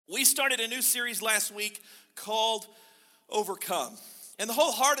We started a new series last week called Overcome. And the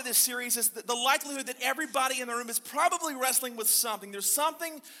whole heart of this series is the likelihood that everybody in the room is probably wrestling with something. There's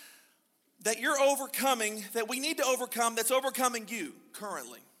something that you're overcoming, that we need to overcome, that's overcoming you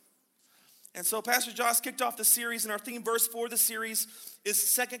currently. And so Pastor Josh kicked off the series, and our theme verse for the series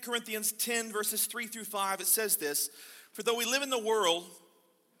is 2 Corinthians 10, verses 3 through 5. It says this: "For though we live in the world,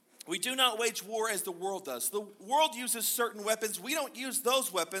 we do not wage war as the world does. The world uses certain weapons. We don't use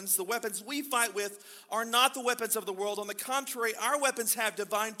those weapons. The weapons we fight with are not the weapons of the world. On the contrary, our weapons have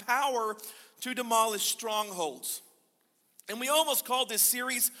divine power to demolish strongholds." And we almost called this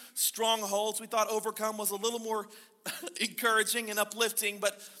series Strongholds. We thought Overcome was a little more encouraging and uplifting.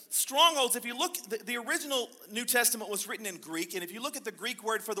 But strongholds, if you look, the original New Testament was written in Greek. And if you look at the Greek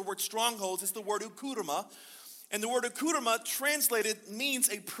word for the word strongholds, it's the word eukuruma. And the word eukuruma translated means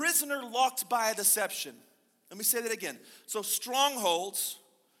a prisoner locked by a deception. Let me say that again. So strongholds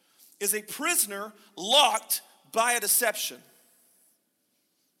is a prisoner locked by a deception.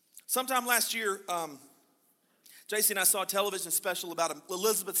 Sometime last year, JC and I saw a television special about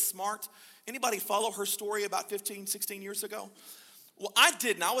Elizabeth Smart. Anybody follow her story about 15, 16 years ago? Well, I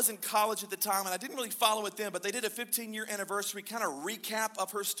didn't. I was in college at the time, and I didn't really follow it then, but they did a 15-year anniversary kind of recap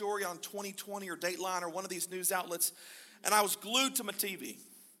of her story on 2020 or Dateline or one of these news outlets, and I was glued to my TV.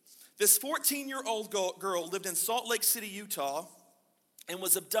 This 14-year-old girl lived in Salt Lake City, Utah, and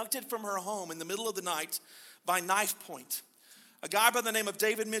was abducted from her home in the middle of the night by knife point. A guy by the name of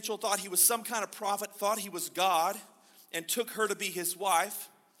David Mitchell thought he was some kind of prophet, thought he was God, and took her to be his wife.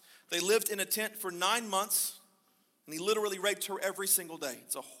 They lived in a tent for 9 months, and he literally raped her every single day.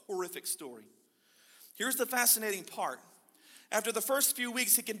 It's a horrific story. Here's the fascinating part. After the first few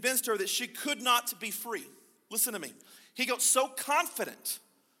weeks, he convinced her that she could not be free. Listen to me. He got so confident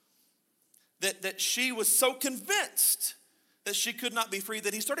that she was so convinced that she could not be free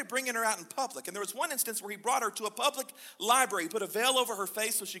that he started bringing her out in public. And there was one instance where he brought her to a public library, put a veil over her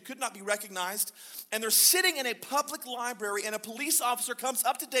face so she could not be recognized. And they're sitting in a public library, and a police officer comes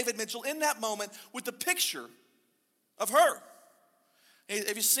up to David Mitchell in that moment with a picture of her.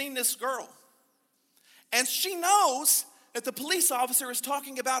 Have you seen this girl? And she knows that the police officer is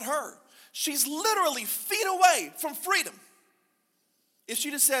talking about her. She's literally feet away from freedom. If she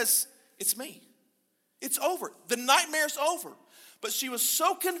just says, "It's me," it's over. The nightmare's over. But she was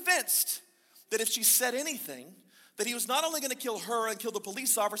so convinced that if she said anything, that he was not only going to kill her and kill the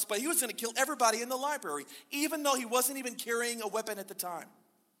police officer, but he was going to kill everybody in the library, even though he wasn't even carrying a weapon at the time.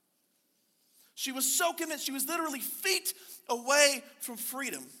 She was so convinced. She was literally feet away from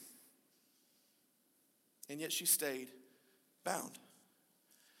freedom. And yet she stayed bound.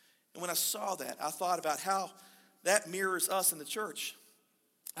 And when I saw that, I thought about how that mirrors us in the church.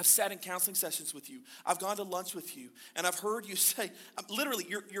 I've sat in counseling sessions with you. I've gone to lunch with you. And I've heard you say, literally,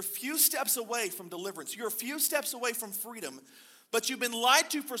 you're few steps away from deliverance. You're a few steps away from freedom. But you've been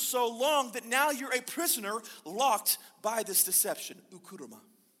lied to for so long that now you're a prisoner locked by this deception. Eukuruma.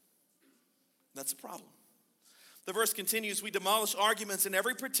 That's a problem. The verse continues, "We demolish arguments and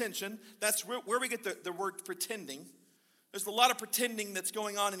every pretension." That's where we get the word pretending. There's a lot of pretending that's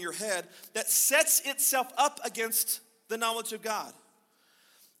going on in your head that sets itself up against the knowledge of God.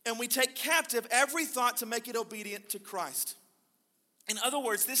 And we take captive every thought to make it obedient to Christ. In other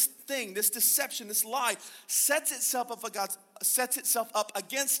words, this thing, this deception, this lie sets itself up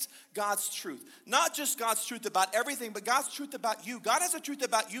against God's truth. Not just God's truth about everything, but God's truth about you. God has a truth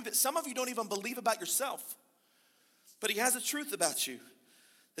about you that some of you don't even believe about yourself. But he has a truth about you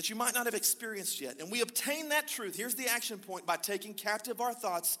that you might not have experienced yet. And we obtain that truth, here's the action point, by taking captive our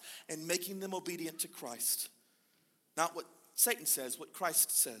thoughts and making them obedient to Christ. Not what Satan says, what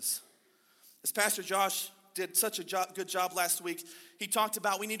Christ says. As Pastor Josh did such a good job last week, he talked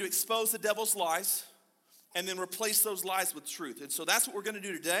about we need to expose the devil's lies and then replace those lies with truth. And so that's what we're going to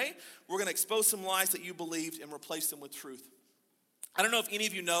do today. We're going to expose some lies that you believed and replace them with truth. I don't know if any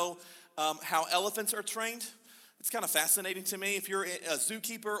of you know how elephants are trained. It's kind of fascinating to me. If you're a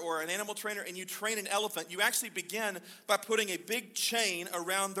zookeeper or an animal trainer and you train an elephant, you actually begin by putting a big chain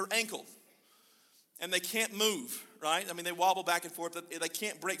around their ankle. And they can't move, right? I mean, they wobble back and forth, but they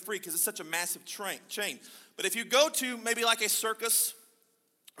can't break free because it's such a massive chain. But if you go to maybe like a circus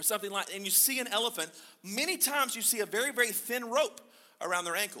or something like, and you see an elephant, many times you see a very, very thin rope around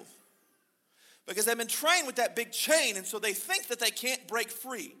their ankle because they've been trained with that big chain, and so they think that they can't break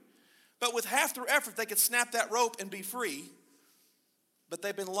free. But with half their effort, they could snap that rope and be free. But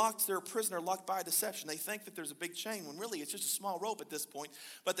they've been locked, they're a prisoner locked by a deception. They think that there's a big chain when really it's just a small rope at this point.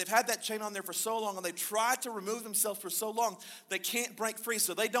 But they've had that chain on there for so long, and they've tried to remove themselves for so long, they can't break free.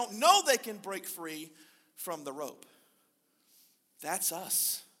 So they don't know they can break free from the rope. That's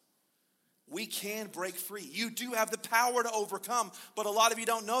us. We can break free. You do have the power to overcome, but a lot of you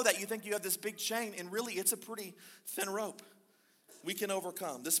don't know that. You think you have this big chain, and really it's a pretty thin rope. We can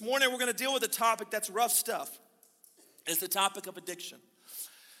overcome. This morning we're going to deal with a topic that's rough stuff. It's the topic of addiction.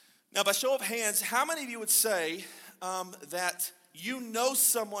 Now, by show of hands, how many of you would say that you know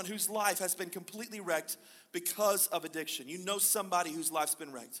someone whose life has been completely wrecked because of addiction? You know somebody whose life's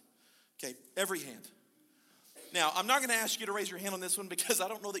been wrecked. Okay, every hand. Now, I'm not going to ask you to raise your hand on this one because I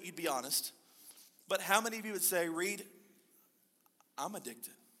don't know that you'd be honest. But how many of you would say, Reed, I'm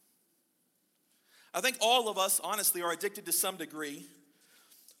addicted? I think all of us, honestly, are addicted to some degree.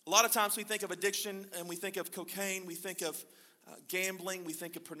 A lot of times we think of addiction and we think of cocaine, we think of gambling, we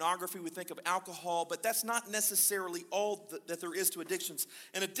think of pornography, we think of alcohol, but that's not necessarily all that there is to addictions.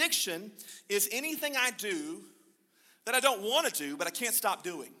 An addiction is anything I do that I don't want to do, but I can't stop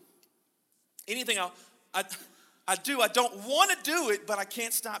doing. Anything I don't want to do it, but I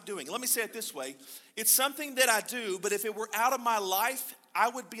can't stop doing. Let me say it this way. It's something that I do, but if it were out of my life, I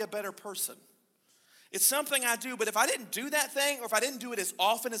would be a better person. It's something I do, but if I didn't do that thing, or if I didn't do it as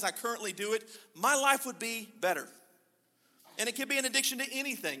often as I currently do it, my life would be better. And it could be an addiction to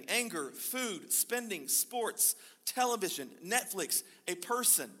anything: anger, food, spending, sports, television, Netflix, a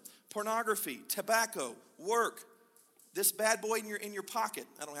person, pornography, tobacco, work, this bad boy in your pocket.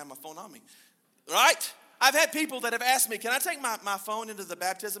 I don't have my phone on me. Right? I've had people that have asked me, can I take my phone into the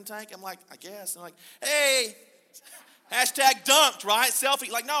baptism tank? I'm like, I guess. I'm like, hey, hashtag dunked, right?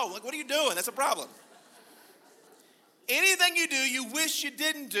 Selfie. Like, no, like, what are you doing? That's a problem. Anything you do, you wish you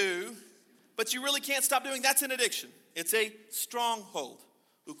didn't do, but you really can't stop doing, that's an addiction. It's a stronghold,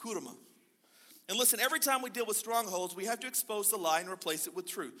 ukuruma. And listen, every time we deal with strongholds, we have to expose the lie and replace it with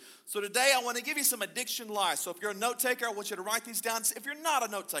truth. So today I want to give you some addiction lies. So if you're a note taker, I want you to write these down. If you're not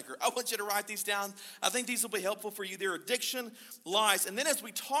a note taker, I want you to write these down. I think these will be helpful for you. They're addiction lies. And then as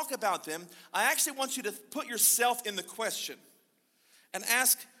we talk about them, I actually want you to put yourself in the question and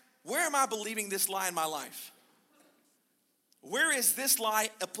ask, where am I believing this lie in my life? Where is this lie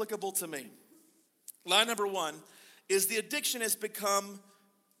applicable to me? Lie number one is the addiction has become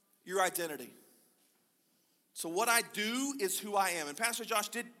your identity. So what I do is who I am. And Pastor Josh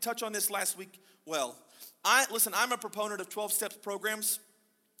did touch on this last week well. I'm a proponent of 12-step programs.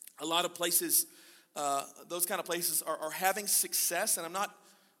 A lot of places, those kind of places are having success, and I'm not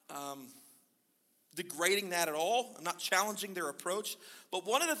degrading that at all. I'm not challenging their approach. But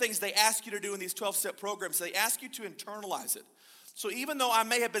one of the things they ask you to do in these 12-step programs, they ask you to internalize it. So even though I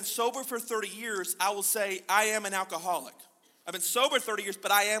may have been sober for 30 years, I will say I am an alcoholic. I've been sober 30 years,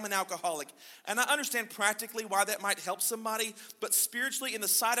 but I am an alcoholic. And I understand practically why that might help somebody, but spiritually, in the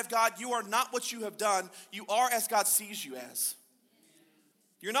sight of God, you are not what you have done. You are as God sees you as.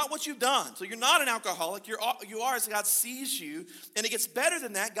 You're not what you've done. So you're not an alcoholic. You are as God sees you. And it gets better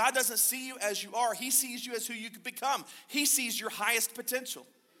than that. God doesn't see you as you are. He sees you as who you could become. He sees your highest potential.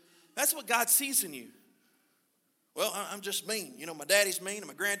 That's what God sees in you. Well, I'm just mean. You know, my daddy's mean and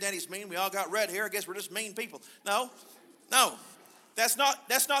my granddaddy's mean. We all got red hair. I guess we're just mean people. No, that's not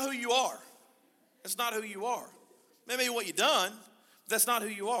who you are. That's not who you are. Maybe what you've done, but that's not who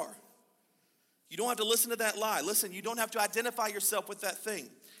you are. You don't have to listen to that lie. Listen, you don't have to identify yourself with that thing.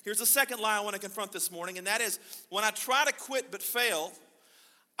 Here's the second lie I want to confront this morning, and that is when I try to quit but fail,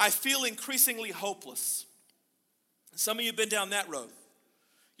 I feel increasingly hopeless. Some of you have been down that road.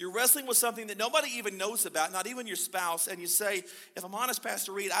 You're wrestling with something that nobody even knows about, not even your spouse, and you say, if I'm honest,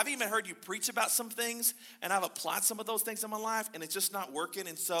 Pastor Reed, I've even heard you preach about some things, and I've applied some of those things in my life, and it's just not working,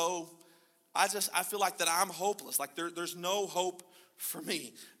 and so I feel like that I'm hopeless, like there's no hope for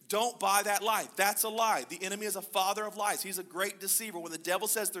me. Don't buy that lie. That's a lie. The enemy is a father of lies. He's a great deceiver. When the devil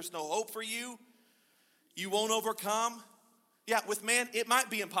says there's no hope for you, you won't overcome. Yeah, with man, it might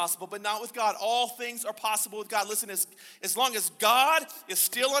be impossible, but not with God. All things are possible with God. Listen, as long as God is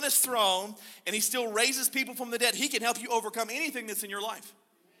still on his throne and he still raises people from the dead, he can help you overcome anything that's in your life.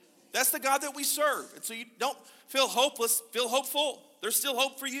 That's the God that we serve. And so you don't feel hopeless, feel hopeful. There's still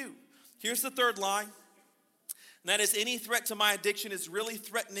hope for you. Here's the third lie, and that is any threat to my addiction is really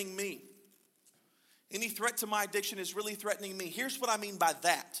threatening me. Any threat to my addiction is really threatening me. Here's what I mean by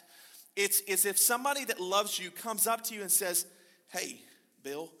that. It's as if somebody that loves you comes up to you and says, hey,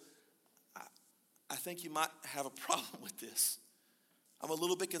 Bill, I think you might have a problem with this. I'm a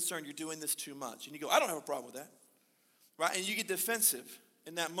little bit concerned you're doing this too much. And you go, I don't have a problem with that. Right? And you get defensive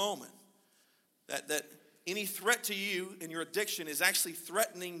in that moment. That any threat to you and your addiction is actually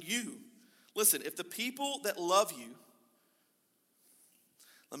threatening you. Listen, if the people that love you,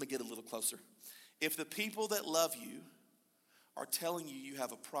 let me get a little closer. If the people that love you are telling you you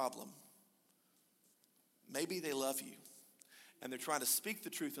have a problem, maybe they love you. and they're trying to speak the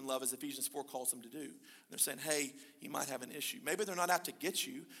truth in love as Ephesians 4 calls them to do. And they're saying, hey, you might have an issue. Maybe they're not out to get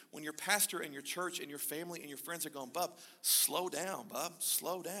you. When your pastor and your church and your family and your friends are going, bub, slow down, bub,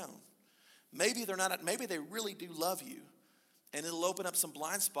 slow down. Maybe they're not, maybe they really do love you. And it'll open up some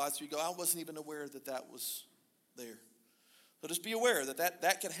blind spots where you go, I wasn't even aware that was there. So just be aware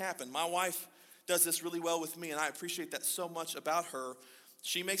that can happen. My wife does this really well with me, and I appreciate that so much about her.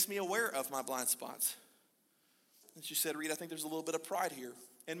 She makes me aware of my blind spots. And she said, Reed, I think there's a little bit of pride here.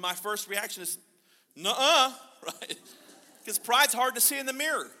 And my first reaction is, nuh-uh, right? Because pride's hard to see in the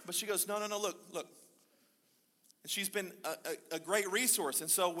mirror. But she goes, no, look. And she's been a great resource. And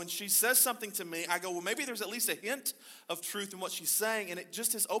so when she says something to me, I go, well, maybe there's at least a hint of truth in what she's saying. And it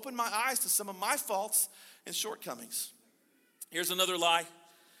just has opened my eyes to some of my faults and shortcomings. Here's another lie.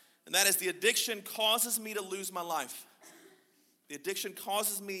 And that is the addiction causes me to lose my life. The addiction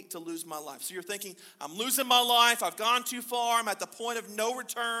causes me to lose my life. So you're thinking, I'm losing my life. I've gone too far. I'm at the point of no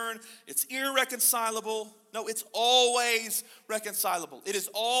return. It's irreconcilable. No, it's always reconcilable. It is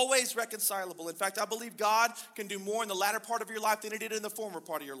always reconcilable. In fact, I believe God can do more in the latter part of your life than he did in the former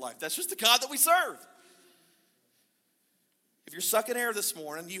part of your life. That's just the God that we serve. If you're sucking air this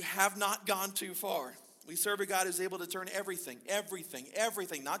morning, you have not gone too far. We serve a God who's able to turn everything,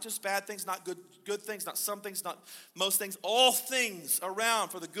 not just bad things, not good things, not some things, not most things, all things around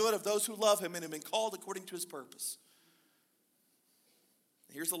for the good of those who love him and have been called according to his purpose.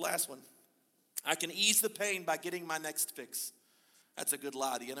 Here's the last one. I can ease the pain by getting my next fix. That's a good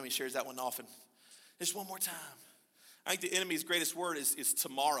lie. The enemy shares that one often. Just one more time. I think the enemy's greatest word is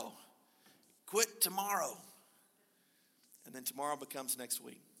tomorrow. Quit tomorrow. And then tomorrow becomes next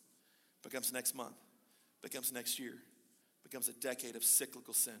week, becomes next month, becomes next year, becomes a decade of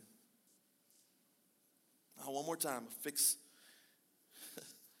cyclical sin. One more time, fix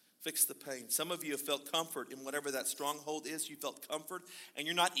the pain. Some of you have felt comfort in whatever that stronghold is. You felt comfort, and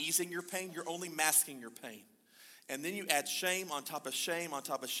you're not easing your pain. You're only masking your pain. And then you add shame on top of shame on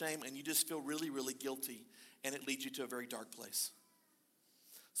top of shame, and you just feel really, really guilty, and it leads you to a very dark place.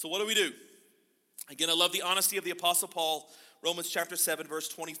 So what do we do? Again, I love the honesty of the Apostle Paul. Romans chapter 7, verse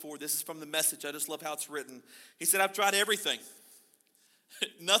 24. This is from the Message. I just love how it's written. He said, I've tried everything.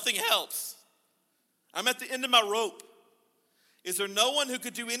 Nothing helps. I'm at the end of my rope. Is there no one who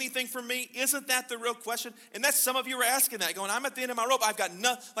could do anything for me? Isn't that the real question? And that's some of you are asking that, going, I'm at the end of my rope. I've got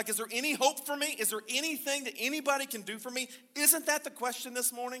nothing. Like, is there any hope for me? Is there anything that anybody can do for me? Isn't that the question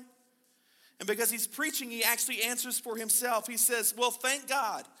this morning? And because he's preaching, he actually answers for himself. He says, well, thank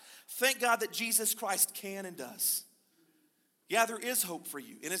God. Thank God that Jesus Christ can and does. Yeah, there is hope for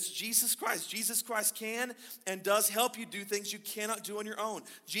you, and it's Jesus Christ. Jesus Christ can and does help you do things you cannot do on your own.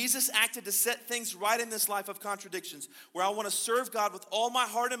 Jesus acted to set things right in this life of contradictions, where I want to serve God with all my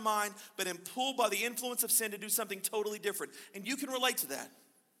heart and mind, but am pulled by the influence of sin to do something totally different. And you can relate to that.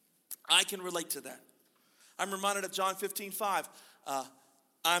 I can relate to that. I'm reminded of John 15:5.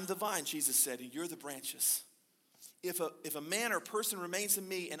 I'm the vine, Jesus said, and you're the branches. If a man or person remains in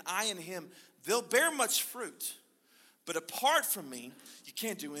me and I in him, they'll bear much fruit. But apart from me, you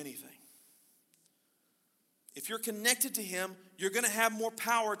can't do anything. If you're connected to him, you're going to have more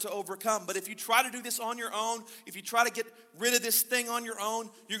power to overcome. But if you try to do this on your own, if you try to get rid of this thing on your own,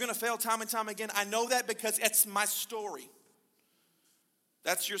 you're going to fail time and time again. I know that because it's my story.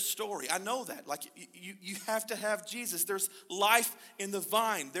 That's your story. I know that. Like, you have to have Jesus. There's life in the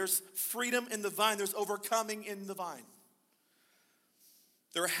vine. There's freedom in the vine. There's overcoming in the vine.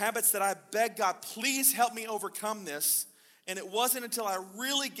 There are habits that I beg God, please help me overcome this. And it wasn't until I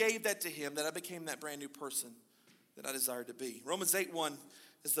really gave that to him that I became that brand new person that I desired to be. Romans 8:1,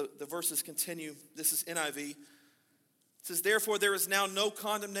 as the verses continue, this is NIV. It says, therefore there is now no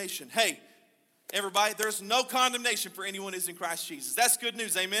condemnation. Hey, everybody, there's no condemnation for anyone who's in Christ Jesus. That's good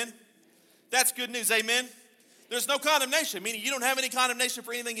news, amen? That's good news, amen? There's no condemnation, meaning you don't have any condemnation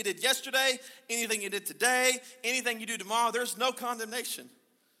for anything you did yesterday, anything you did today, anything you do tomorrow. There's no condemnation.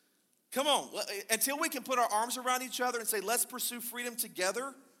 Come on, until we can put our arms around each other and say, let's pursue freedom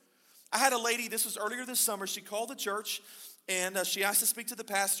together. I had a lady, this was earlier this summer, she called the church and she asked to speak to the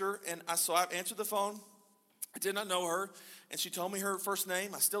pastor, and I answered the phone. I did not know her, and she told me her first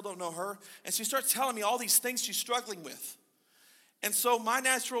name. I still don't know her. And she starts telling me all these things she's struggling with. And so my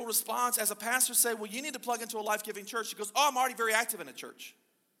natural response as a pastor said, well, you need to plug into a life-giving church. She goes, oh, I'm already very active in a church.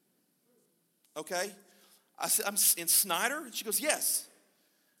 Okay. I said, I'm in Snyder? And she goes, yes.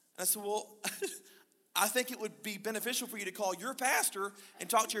 And I said, well, I think it would be beneficial for you to call your pastor and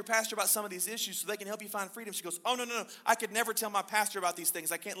talk to your pastor about some of these issues so they can help you find freedom. She goes, oh, no. I could never tell my pastor about these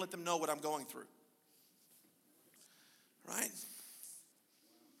things. I can't let them know what I'm going through. Right?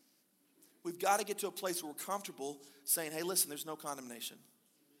 we've got to get to a place where we're comfortable saying, hey, listen, there's no condemnation.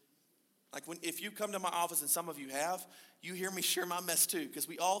 Like if you come to my office, and some of you have, you hear me share my mess too, because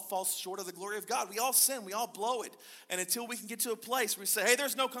we all fall short of the glory of God. We all sin. We all blow it. And until we can get to a place where we say, hey,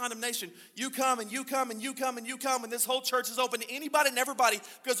 there's no condemnation. You come and you come and you come and you come, and this whole church is open to anybody and everybody,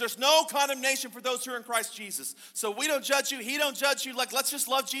 because there's no condemnation for those who are in Christ Jesus. So we don't judge you. He don't judge you. Like, let's just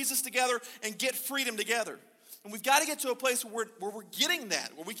love Jesus together and get freedom together. And we've got to get to a place where we're getting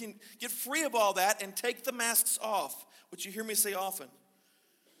that, where we can get free of all that and take the masks off, which you hear me say often.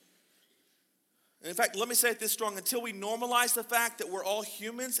 And in fact, let me say it this strong. Until we normalize the fact that we're all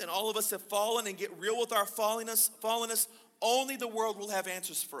humans and all of us have fallen and get real with our fallenness, only the world will have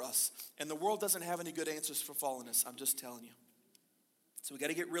answers for us. And the world doesn't have any good answers for fallenness. I'm just telling you. So we got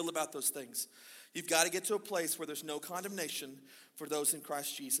to get real about those things. You've got to get to a place where there's no condemnation for those in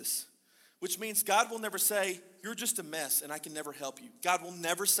Christ Jesus. Which means God will never say, you're just a mess and I can never help you. God will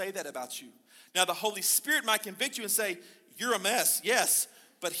never say that about you. Now the Holy Spirit might convict you and say, you're a mess, yes,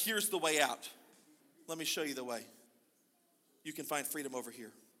 but here's the way out. Let me show you the way. You can find freedom over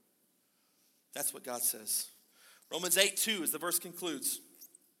here. That's what God says. Romans 8:2, as the verse concludes.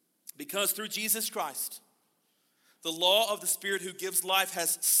 Because through Jesus Christ, the law of the Spirit who gives life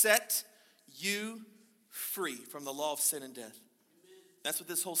has set you free from the law of sin and death. That's what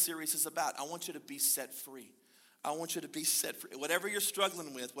this whole series is about. I want you to be set free. I want you to be set free. Whatever you're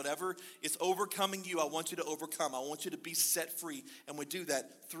struggling with, whatever is overcoming you, I want you to overcome. I want you to be set free. And we do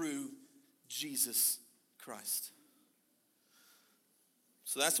that through Jesus Christ.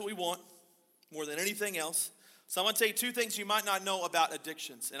 So that's what we want more than anything else. So I'm going to tell you two things you might not know about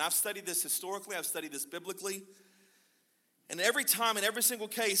addictions. And I've studied this historically. I've studied this biblically. And every time, in every single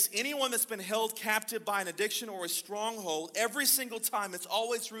case, anyone that's been held captive by an addiction or a stronghold, every single time, it's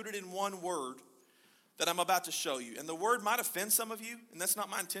always rooted in one word that I'm about to show you. And the word might offend some of you, and that's not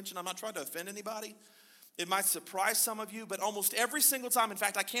my intention. I'm not trying to offend anybody. It might surprise some of you, but almost every single time, in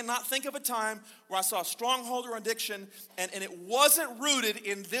fact, I cannot think of a time where I saw a stronghold or addiction, and it wasn't rooted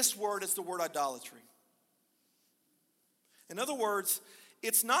in this word. It's the word idolatry. In other words,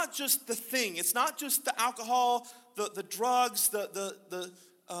 it's not just the thing. It's not just the alcohol, the drugs, the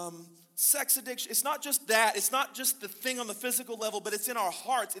sex addiction. It's not just that. It's not just the thing on the physical level, but it's in our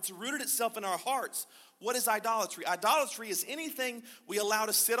hearts. It's rooted itself in our hearts. What is idolatry? Idolatry is anything we allow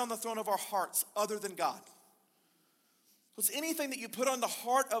to sit on the throne of our hearts other than God. So it's anything that you put on the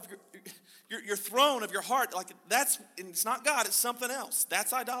heart of your throne of your heart. Like it's not God, it's something else.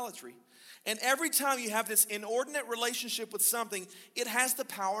 That's idolatry. And every time you have this inordinate relationship with something, it has the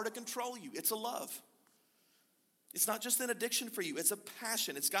power to control you. It's a love. It's not just an addiction for you. It's a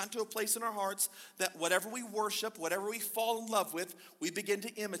passion. It's gotten to a place in our hearts that whatever we worship, whatever we fall in love with, we begin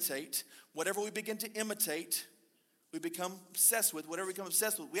to imitate. Whatever we begin to imitate, we become obsessed with. Whatever we become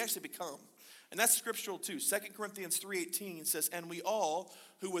obsessed with, we actually become. And that's scriptural too. 2 Corinthians 3:18 says, and we all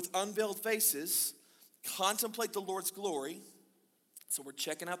who with unveiled faces contemplate the Lord's glory. So we're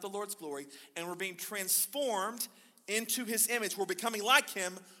checking out the Lord's glory, and we're being transformed into his image. We're becoming like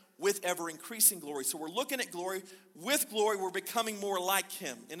him with ever increasing glory. So we're looking at glory. With glory, we're becoming more like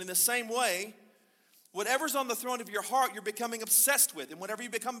him. And in the same way, whatever's on the throne of your heart, you're becoming obsessed with. And whatever you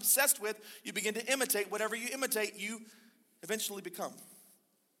become obsessed with, you begin to imitate. Whatever you imitate, you eventually become.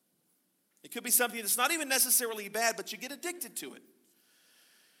 It could be something that's not even necessarily bad, but you get addicted to it.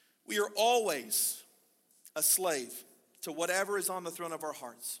 We are always a slave to whatever is on the throne of our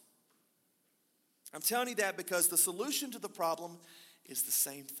hearts. I'm telling you that because the solution to the problem is the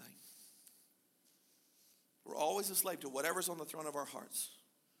same thing. We're always a slave to whatever's on the throne of our hearts.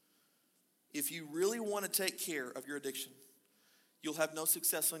 If you really want to take care of your addiction, you'll have no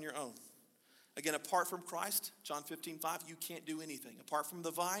success on your own. Again, apart from Christ, John 15:5, you can't do anything. Apart from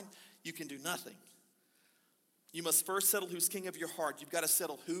the vine, you can do nothing. You must first settle who's king of your heart. You've got to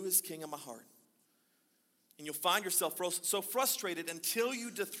settle who is king of my heart. And you'll find yourself so frustrated until you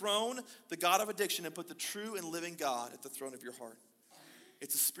dethrone the God of addiction and put the true and living God at the throne of your heart.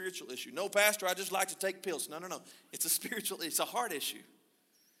 It's a spiritual issue. No, Pastor, I just like to take pills. No. It's a spiritual, it's a heart issue.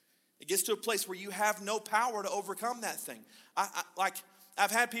 It gets to a place where you have no power to overcome that thing.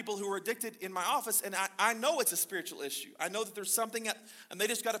 I've had people who are addicted in my office, and I know it's a spiritual issue. I know that there's something, and they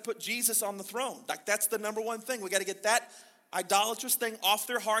just got to put Jesus on the throne. Like, that's the number one thing. We got to get that idolatrous thing off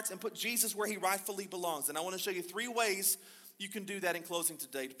their hearts and put Jesus where he rightfully belongs. And I want to show you 3 ways you can do that in closing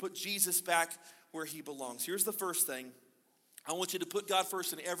today, to put Jesus back where he belongs. Here's the first thing. I want you to put God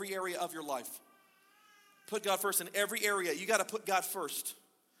first in every area of your life. Put God first in every area. You got to put God first.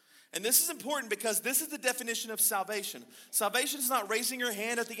 And this is important because this is the definition of salvation. Salvation is not raising your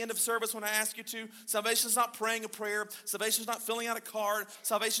hand at the end of service when I ask you to. Salvation is not praying a prayer. Salvation is not filling out a card.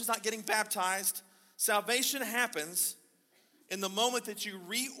 Salvation is not getting baptized. Salvation happens in the moment that you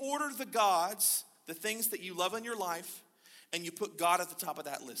reorder the gods, the things that you love in your life, and you put God at the top of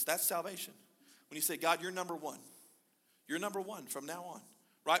that list. That's salvation. When you say, God, you're number one. You're number one from now on.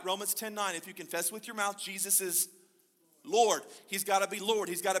 Right? Romans 10:9, if you confess with your mouth Jesus is Lord, he's got to be Lord.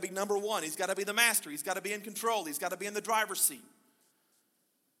 He's got to be number one. He's got to be the master. He's got to be in control. He's got to be in the driver's seat.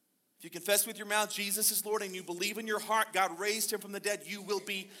 If you confess with your mouth Jesus is Lord and you believe in your heart God raised him from the dead, you will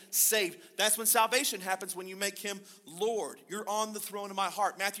be saved. That's when salvation happens, when you make him Lord. You're on the throne of my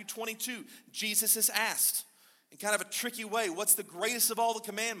heart. Matthew 22, Jesus is asked in kind of a tricky way, what's the greatest of all the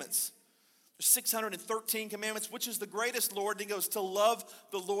commandments? There's 613 commandments. Which is the greatest, Lord? And he goes, to love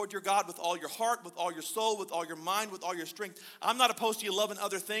the Lord your God with all your heart, with all your soul, with all your mind, with all your strength. I'm not opposed to you loving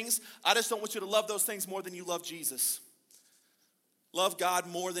other things. I just don't want you to love those things more than you love Jesus. Love God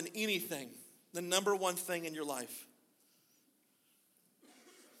more than anything, the number one thing in your life.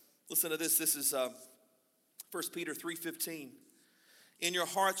 Listen to this. This is 1 Peter 3:15. In your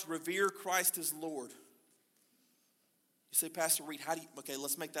hearts, revere Christ as Lord. You say, Pastor Reed, okay,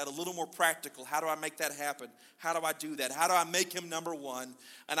 let's make that a little more practical. How do I make that happen? How do I do that? How do I make him number one?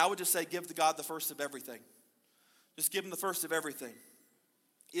 And I would just say, give to God the first of everything. Just give him the first of everything.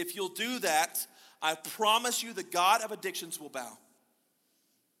 If you'll do that, I promise you the God of addictions will bow.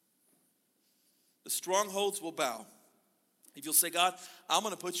 The strongholds will bow. If you'll say, God, I'm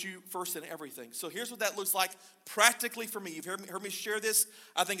going to put you first in everything. So here's what that looks like practically for me. You've heard me share this.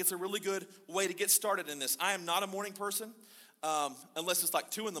 I think it's a really good way to get started in this. I am not a morning person, unless it's like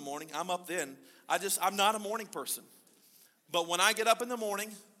 2 in the morning. I'm up then. I'm not a morning person. But when I get up in the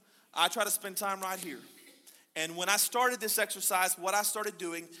morning, I try to spend time right here. And when I started this exercise, what I started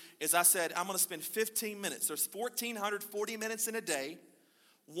doing is I said, I'm going to spend 15 minutes. There's 1,440 minutes in a day.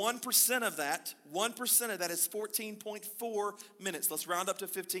 1% of that is 14.4 minutes. Let's round up to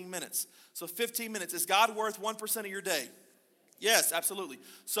 15 minutes. So 15 minutes. Is God worth 1% of your day? Yes, absolutely.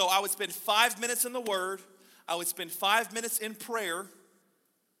 So I would spend 5 minutes in the Word. I would spend 5 minutes in prayer.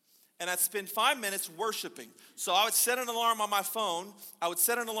 And I'd spend 5 minutes worshiping. So I would set an alarm on my phone. I would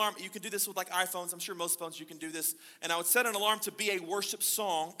set an alarm. You can do this with like iPhones. I'm sure most phones you can do this. And I would set an alarm to be a worship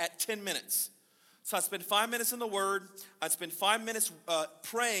song at 10 minutes. So I'd spend 5 minutes in the Word, I'd spend 5 minutes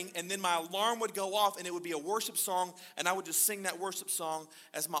praying, and then my alarm would go off, and it would be a worship song, and I would just sing that worship song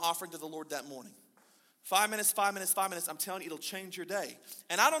as my offering to the Lord that morning. 5 minutes, 5 minutes, 5 minutes, I'm telling you, it'll change your day.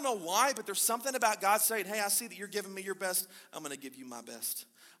 And I don't know why, but there's something about God saying, hey, I see that you're giving me your best, I'm going to give you my best.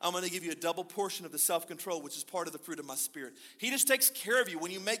 I'm going to give you a double portion of the self-control, which is part of the fruit of my Spirit. He just takes care of you. When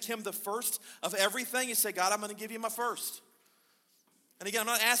you make him the first of everything, you say, God, I'm going to give you my first. And again, I'm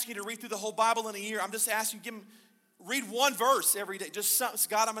not asking you to read through the whole Bible in a year. I'm just asking you, read one verse every day. Just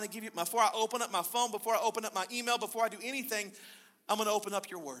God, I'm going to give you, before I open up my phone, before I open up my email, before I do anything, I'm going to open up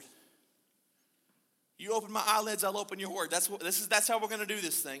your Word. You open my eyelids, I'll open your Word. That's how we're going to do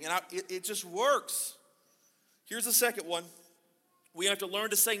this thing. And it just works. Here's the second one. We have to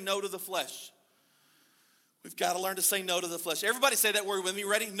learn to say no to the flesh. We've got to learn to say no to the flesh. Everybody say that word with me.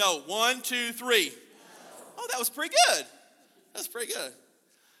 Ready? No. 1, 2, 3. No. Oh, that was pretty good. That's pretty good.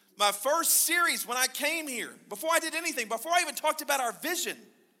 My first series when I came here, before I did anything, before I even talked about our vision,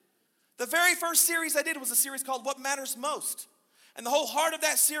 the very first series I did was a series called What Matters Most. And the whole heart of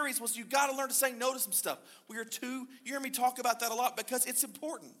that series was you got to learn to say no to some stuff. You hear me talk about that a lot because it's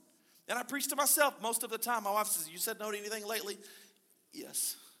important. And I preach to myself most of the time. My wife says, you said no to anything lately?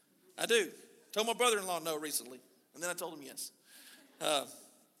 Yes, I do. Told my brother-in-law no recently. And then I told him yes.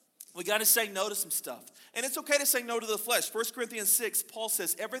 We got to say no to some stuff. And it's okay to say no to the flesh. 1 Corinthians 6, Paul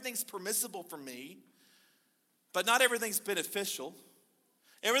says, everything's permissible for me, but not everything's beneficial.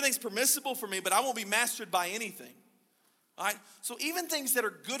 Everything's permissible for me, but I won't be mastered by anything. All right? So even things that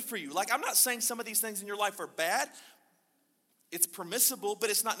are good for you, like I'm not saying some of these things in your life are bad. It's permissible, but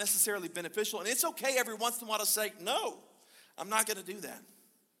it's not necessarily beneficial. And it's okay every once in a while to say, no, I'm not going to do that.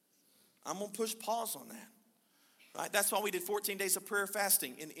 I'm going to push pause on that. Right? That's why we did 14 days of prayer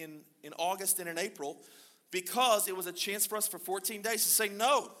fasting in August and in April, because it was a chance for us for 14 days to say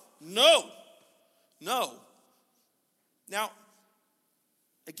no, no, no. Now,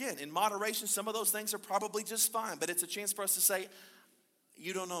 again, in moderation, some of those things are probably just fine, but it's a chance for us to say,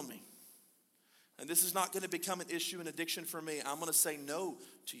 you don't know me. And this is not going to become an issue, an addiction for me. I'm going to say no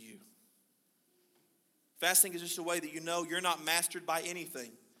to you. Fasting is just a way that you know you're not mastered by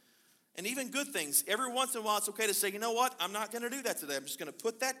anything. And even good things, every once in a while it's okay to say, you know what, I'm not going to do that today. I'm just going to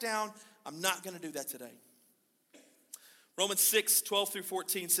put that down. I'm not going to do that today. Romans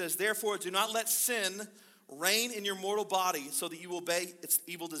 6:12-14 says, therefore do not let sin reign in your mortal body so that you obey its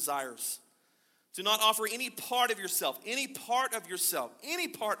evil desires. Do not offer any part of yourself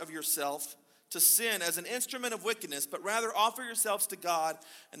to sin as an instrument of wickedness, but rather offer yourselves to God.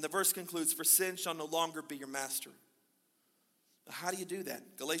 And the verse concludes, for sin shall no longer be your master. Now, how do you do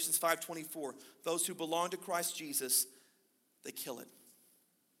that? Galatians 5:24, those who belong to Christ Jesus, they kill it.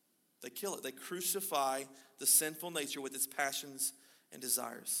 They kill it. They crucify the sinful nature with its passions and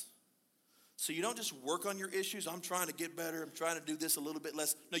desires. So you don't just work on your issues. I'm trying to get better. I'm trying to do this a little bit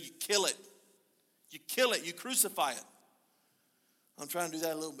less. No, you kill it. You kill it. You crucify it. I'm trying to do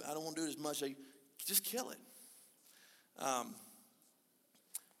that a little bit. I don't want to do it as much. Just kill it.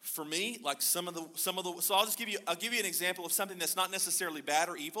 For me, like some of the, so I'll give you an example of something that's not necessarily bad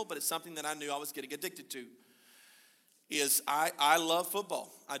or evil, but it's something that I knew I was getting addicted to. Is I love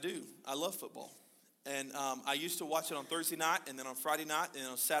football. I do. I love football. And I used to watch it on Thursday night, and then on Friday night, and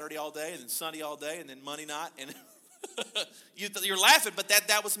then on Saturday all day, and then Sunday all day, and then Monday night. And you're laughing, but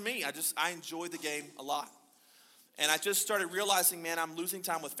that was me. I enjoyed the game a lot. And I just started realizing, man, I'm losing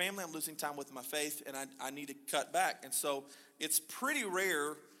time with family. I'm losing time with my faith, and I need to cut back. And so it's pretty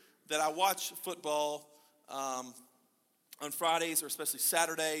rare that I watch football on Fridays or especially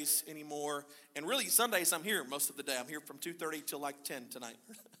Saturdays anymore. And really, Sundays, I'm here most of the day. I'm here from 2:30 till like 10 tonight.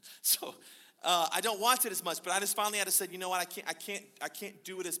 So I don't watch it as much, but I just finally had to say, you know what, I can't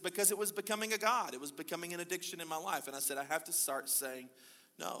do it because it was becoming a god. It was becoming an addiction in my life. And I said, I have to start saying,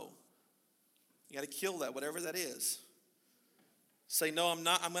 no. You got to kill that, whatever that is. Say, no, I'm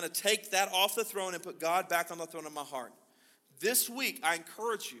not. I'm going to take that off the throne and put God back on the throne of my heart. This week, I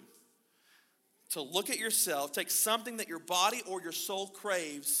encourage you to look at yourself, take something that your body or your soul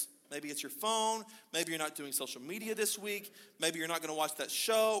craves. Maybe it's your phone. Maybe you're not doing social media this week. Maybe you're not going to watch that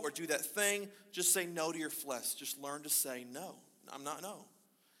show or do that thing. Just say no to your flesh. Just learn to say no. I'm not, no.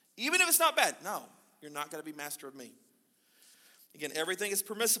 Even if it's not bad, no. You're not going to be master of me. Again, everything is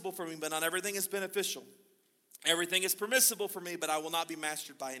permissible for me, but not everything is beneficial. Everything is permissible for me, but I will not be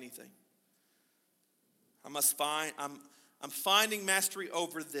mastered by anything. I'm finding mastery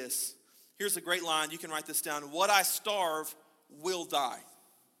over this. Here's a great line. You can write this down. What I starve will die.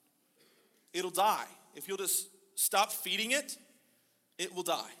 It'll die. If you'll just stop feeding it, it will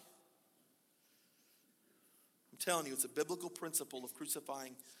die. I'm telling you, it's a biblical principle of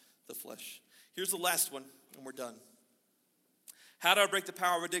crucifying the flesh. Here's the last one, and we're done. How do I break the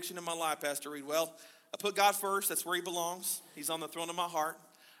power of addiction in my life, Pastor Reed? Well, I put God first. That's where he belongs. He's on the throne of my heart.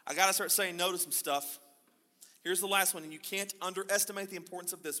 I got to start saying no to some stuff. Here's the last one, and you can't underestimate the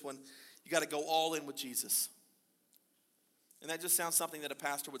importance of this one. You got to go all in with Jesus. And that just sounds something that a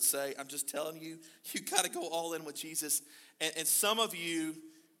pastor would say. I'm just telling you, you got to go all in with Jesus. And some of you,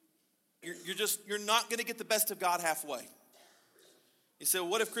 you're not going to get the best of God halfway. You say, well,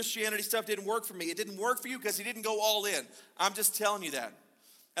 what if Christianity stuff didn't work for me? It didn't work for you because he didn't go all in. I'm just telling you that.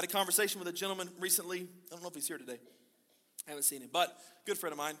 I had a conversation with a gentleman recently. I don't know if he's here today. I haven't seen him, but good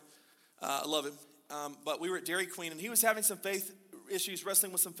friend of mine. I love him. But we were at Dairy Queen, and he was having some faith issues,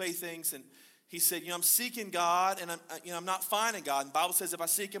 wrestling with some faith things. And he said, I'm seeking God, and I'm not finding God. And the Bible says if I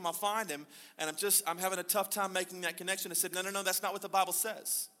seek him, I'll find him. And I'm having a tough time making that connection. I said, no, that's not what the Bible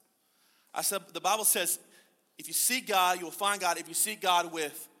says. I said, the Bible says, if you seek God, you will find God if you seek God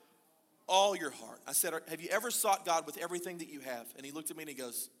with all your heart. I said, have you ever sought God with everything that you have? And he looked at me and he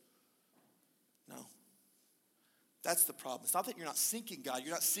goes, no. That's the problem. It's not that you're not seeking God.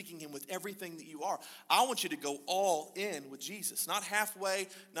 You're not seeking him with everything that you are. I want you to go all in with Jesus. Not halfway,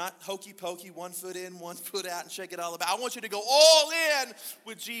 not hokey pokey, 1 foot in, 1 foot out and shake it all about. I want you to go all in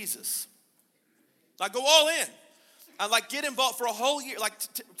with Jesus. Like go all in. I like get involved for a whole year,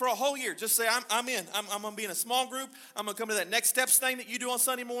 for a whole year. Just say, I'm in. I'm going to be in a small group. I'm going to come to that Next Steps thing that you do on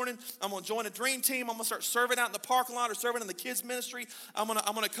Sunday morning. I'm going to join a dream team. I'm going to start serving out in the parking lot or serving in the kids ministry. I'm going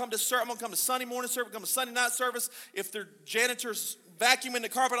to come to serve. I'm going to come to Sunday morning service, come to Sunday night service. If they're janitors vacuuming the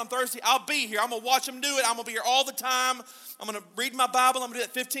carpet on Thursday, I'll be here. I'm going to watch them do it. I'm going to be here all the time. I'm going to read my Bible. I'm going to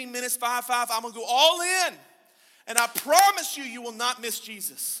do that 15 minutes, 5. I'm going to go all in. And I promise you, you will not miss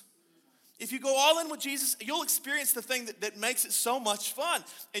Jesus. If you go all in with Jesus, you'll experience the thing that makes it so much fun.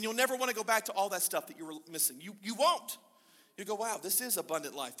 And you'll never want to go back to all that stuff that you were missing. You won't. You go, wow, this is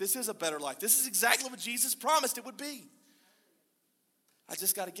abundant life. This is a better life. This is exactly what Jesus promised it would be. I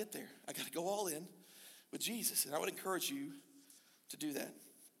just got to get there. I got to go all in with Jesus. And I would encourage you to do that.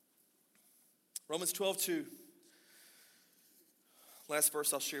 Romans 12:2. Last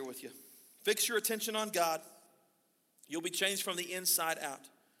verse I'll share with you. Fix your attention on God. You'll be changed from the inside out.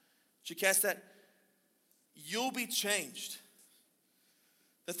 Did you catch that? You'll be changed.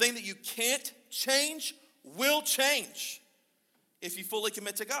 The thing that you can't change will change. if you fully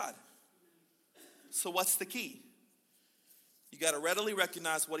commit to God. So what's the key? You got to readily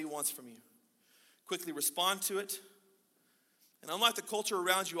recognize what he wants from you. Quickly respond to it. And unlike the culture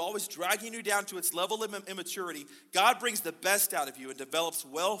around you, always dragging you down to its level of immaturity, God brings the best out of you and develops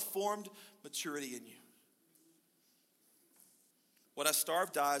well-formed maturity in you. What I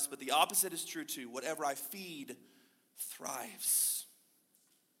starve dies, but the opposite is true too. Whatever I feed thrives.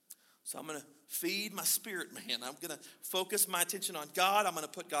 So I'm going to feed my spirit, man. I'm going to focus my attention on God. I'm going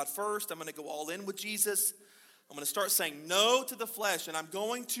to put God first. I'm going to go all in with Jesus. I'm going to start saying no to the flesh, and I'm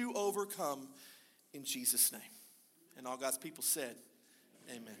going to overcome in Jesus' name. And all God's people said,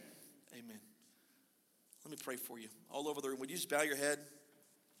 amen. Amen. Let me pray for you all over the room. Would you just bow your head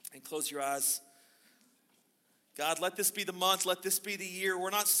and close your eyes? God, let this be the month. Let this be the year. We're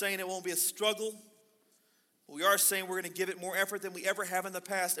not saying it won't be a struggle. We are saying we're going to give it more effort than we ever have in the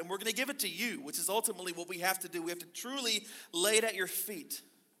past. And we're going to give it to you, which is ultimately what we have to do. We have to truly lay it at your feet.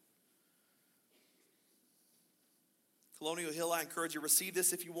 Colonial Hill, I encourage you to receive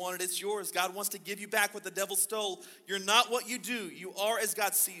this if you want it. It's yours. God wants to give you back what the devil stole. You're not what you do. You are as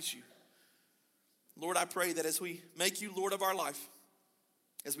God sees you. Lord, I pray that as we make you Lord of our life,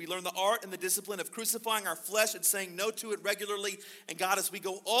 as we learn the art and the discipline of crucifying our flesh and saying no to it regularly, and God, as we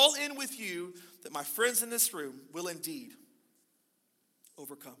go all in with you, that my friends in this room will indeed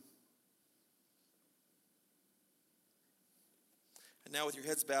overcome. And now with your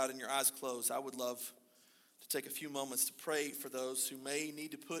heads bowed and your eyes closed, I would love to take a few moments to pray for those who may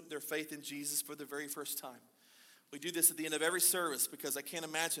need to put their faith in Jesus for the very first time. We do this at the end of every service because I can't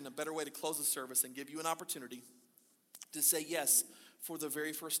imagine a better way to close a service and give you an opportunity to say yes for the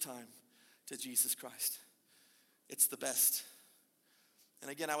very first time to Jesus Christ. It's the best.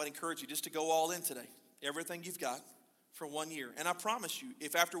 And again, I would encourage you just to go all in today. Everything you've got for 1 year. And I promise you,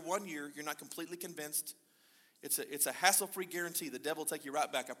 if after 1 year you're not completely convinced, it's a hassle-free guarantee. The devil will take you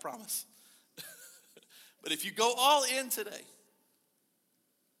right back, I promise. But if you go all in today,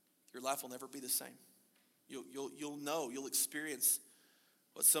 your life will never be the same. You'll know, you'll experience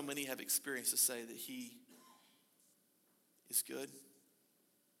what so many have experienced, to say that he is good,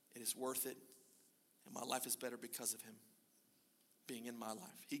 it is worth it, and my life is better because of him being in my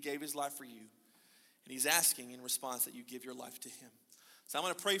life. He gave his life for you, and he's asking in response that you give your life to him. So I'm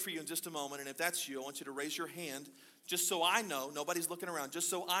going to pray for you in just a moment, and if that's you, I want you to raise your hand just so I know, nobody's looking around, just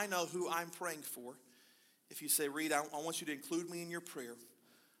so I know who I'm praying for. If you say, Reed, I want you to include me in your prayer,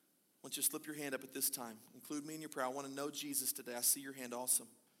 I want you to slip your hand up at this time. Include me in your prayer. I want to know Jesus today. I see your hand. Awesome.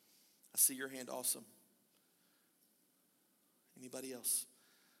 I see your hand. Awesome. Anybody else?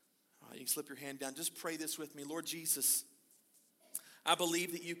 All right, you can slip your hand down. Just pray this with me. Lord Jesus, I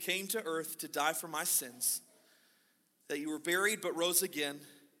believe that you came to earth to die for my sins, that you were buried but rose again,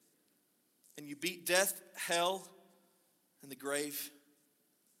 and you beat death, hell, and the grave,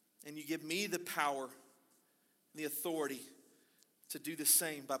 and you give me the power and the authority to do the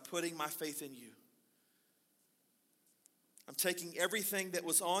same by putting my faith in you. I'm taking everything that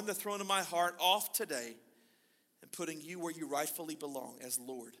was on the throne of my heart off today and putting you where you rightfully belong as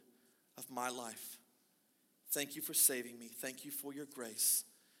Lord of my life. Thank you for saving me. Thank you for your grace.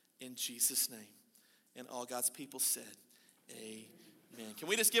 In Jesus' name. And all God's people said, amen. Can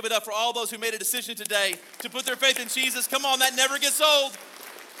we just give it up for all those who made a decision today to put their faith in Jesus? Come on, that never gets old.